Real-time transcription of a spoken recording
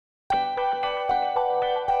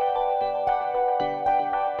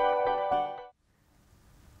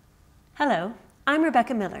Hello, I'm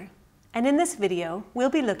Rebecca Miller, and in this video,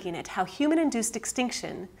 we'll be looking at how human-induced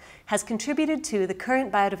extinction has contributed to the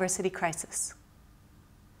current biodiversity crisis.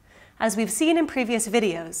 As we've seen in previous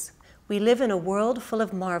videos, we live in a world full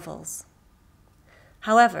of marvels.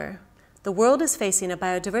 However, the world is facing a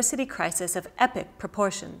biodiversity crisis of epic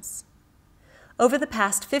proportions. Over the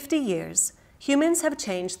past 50 years, humans have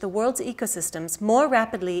changed the world's ecosystems more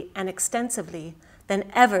rapidly and extensively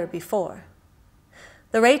than ever before.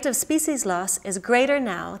 The rate of species loss is greater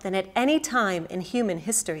now than at any time in human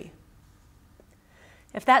history.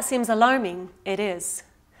 If that seems alarming, it is.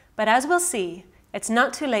 But as we'll see, it's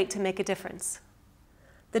not too late to make a difference.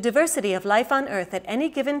 The diversity of life on Earth at any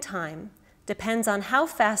given time depends on how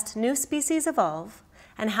fast new species evolve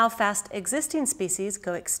and how fast existing species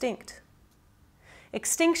go extinct.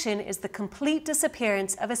 Extinction is the complete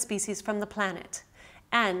disappearance of a species from the planet,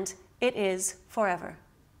 and it is forever.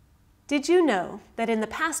 Did you know that in the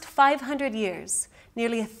past 500 years,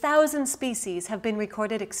 nearly 1,000 species have been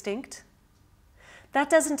recorded extinct? That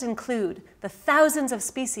doesn't include the thousands of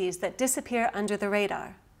species that disappear under the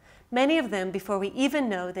radar, many of them before we even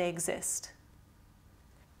know they exist.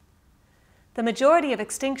 The majority of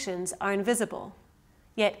extinctions are invisible,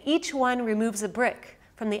 yet each one removes a brick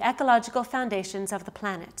from the ecological foundations of the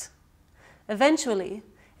planet. Eventually,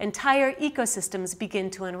 entire ecosystems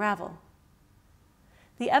begin to unravel.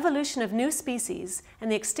 The evolution of new species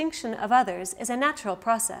and the extinction of others is a natural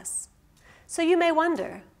process. So you may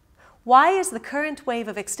wonder, why is the current wave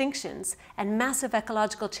of extinctions and massive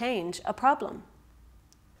ecological change a problem?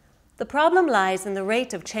 The problem lies in the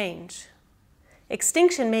rate of change.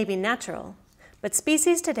 Extinction may be natural, but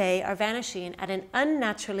species today are vanishing at an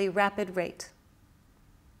unnaturally rapid rate.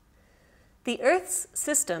 The Earth's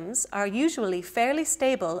systems are usually fairly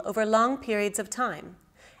stable over long periods of time,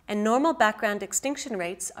 and normal background extinction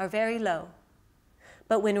rates are very low.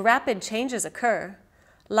 But when rapid changes occur,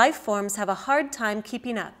 life forms have a hard time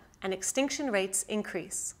keeping up and extinction rates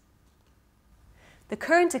increase. The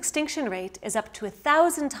current extinction rate is up to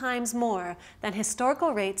 1,000 times more than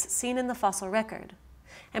historical rates seen in the fossil record,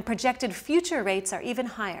 and projected future rates are even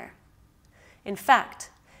higher. In fact,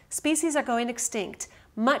 species are going extinct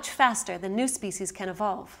much faster than new species can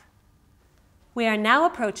evolve. We are now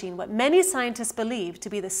approaching what many scientists believe to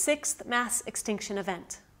be the 6th mass extinction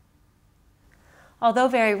event. Although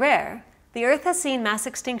very rare, the Earth has seen mass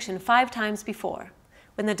extinction 5 times before,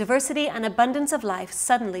 when the diversity and abundance of life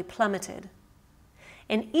suddenly plummeted.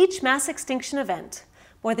 In each mass extinction event,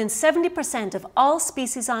 more than 70% of all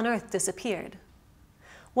species on Earth disappeared.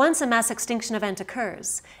 Once a mass extinction event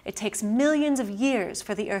occurs, it takes millions of years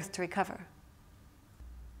for the Earth to recover.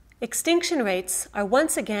 Extinction rates are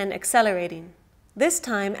once again accelerating, this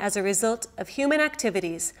time as a result of human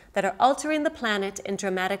activities that are altering the planet in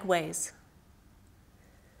dramatic ways.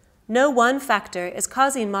 No one factor is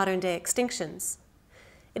causing modern-day extinctions.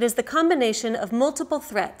 It is the combination of multiple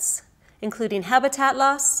threats, including habitat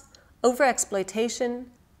loss, overexploitation,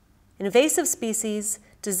 invasive species,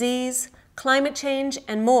 disease, climate change,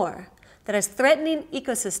 and more, that is threatening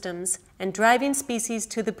ecosystems and driving species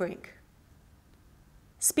to the brink.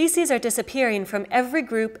 Species are disappearing from every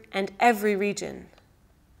group and every region.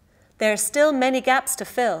 There are still many gaps to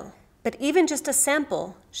fill, but even just a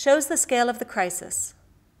sample shows the scale of the crisis.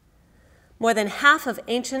 More than half of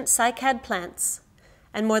ancient cycad plants,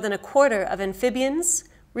 and more than a quarter of amphibians,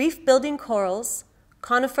 reef-building corals,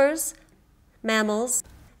 conifers, mammals,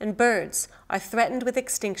 and birds are threatened with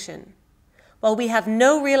extinction, while we have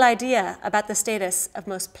no real idea about the status of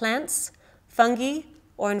most plants, fungi,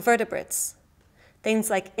 or invertebrates.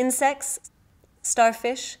 Things like insects,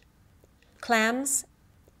 starfish, clams,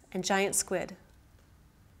 and giant squid.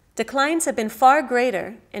 Declines have been far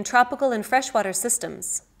greater in tropical and freshwater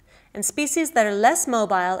systems, and species that are less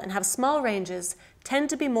mobile and have small ranges tend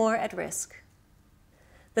to be more at risk.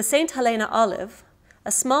 The St. Helena olive,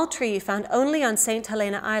 a small tree found only on St.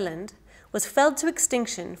 Helena Island, was felled to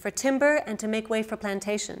extinction for timber and to make way for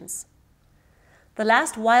plantations. The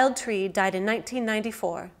last wild tree died in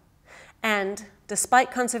 1994, and,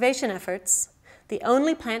 despite conservation efforts, the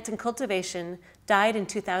only plant in cultivation died in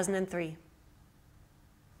 2003.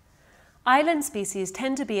 Island species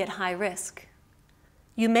tend to be at high risk.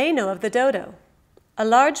 You may know of the dodo, a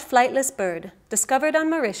large flightless bird discovered on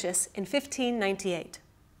Mauritius in 1598.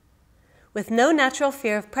 With no natural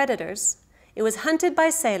fear of predators, it was hunted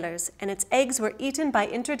by sailors and its eggs were eaten by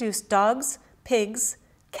introduced dogs, pigs,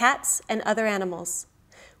 cats, and other animals.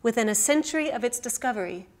 Within a century of its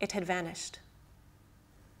discovery, it had vanished.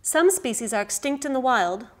 Some species are extinct in the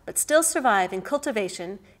wild, but still survive in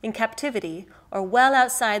cultivation, in captivity, or well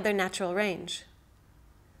outside their natural range.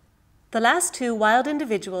 The last 2 wild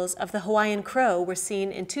individuals of the Hawaiian crow were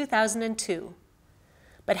seen in 2002,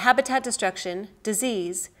 but habitat destruction,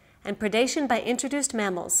 disease, and predation by introduced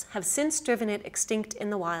mammals have since driven it extinct in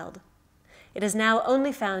the wild. It is now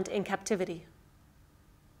only found in captivity.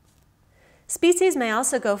 Species may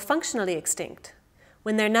also go functionally extinct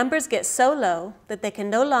when their numbers get so low that they can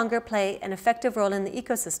no longer play an effective role in the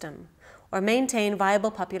ecosystem or maintain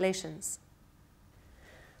viable populations.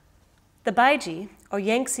 The Baiji, or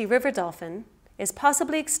Yangtze river dolphin, is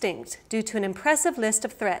possibly extinct due to an impressive list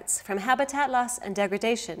of threats from habitat loss and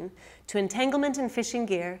degradation to entanglement in fishing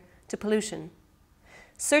gear to pollution.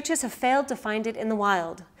 Searches have failed to find it in the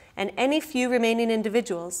wild, and any few remaining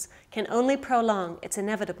individuals can only prolong its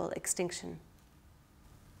inevitable extinction.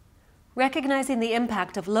 Recognizing the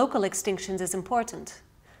impact of local extinctions is important,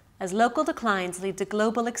 as local declines lead to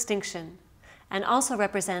global extinction and also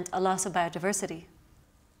represent a loss of biodiversity.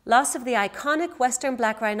 Loss of the iconic western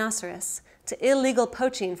black rhinoceros to illegal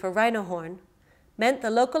poaching for rhino horn meant the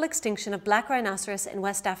local extinction of black rhinoceros in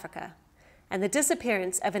West Africa and the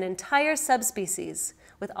disappearance of an entire subspecies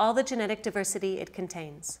with all the genetic diversity it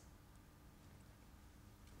contains.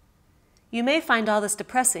 You may find all this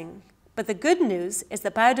depressing, but the good news is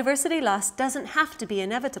that biodiversity loss doesn't have to be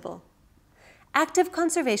inevitable. Active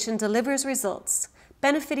conservation delivers results,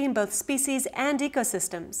 benefiting both species and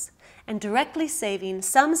ecosystems, and directly saving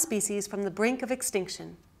some species from the brink of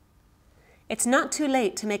extinction. It's not too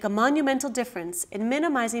late to make a monumental difference in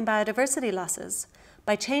minimizing biodiversity losses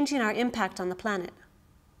by changing our impact on the planet.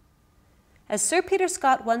 As Sir Peter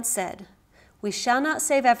Scott once said, "We shall not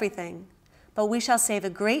save everything, but we shall save a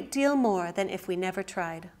great deal more than if we never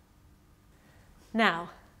tried." Now,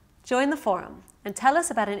 join the forum and tell us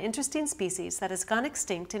about an interesting species that has gone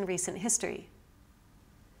extinct in recent history.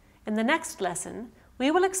 In the next lesson, we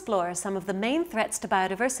will explore some of the main threats to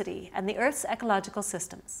biodiversity and the Earth's ecological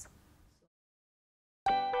systems.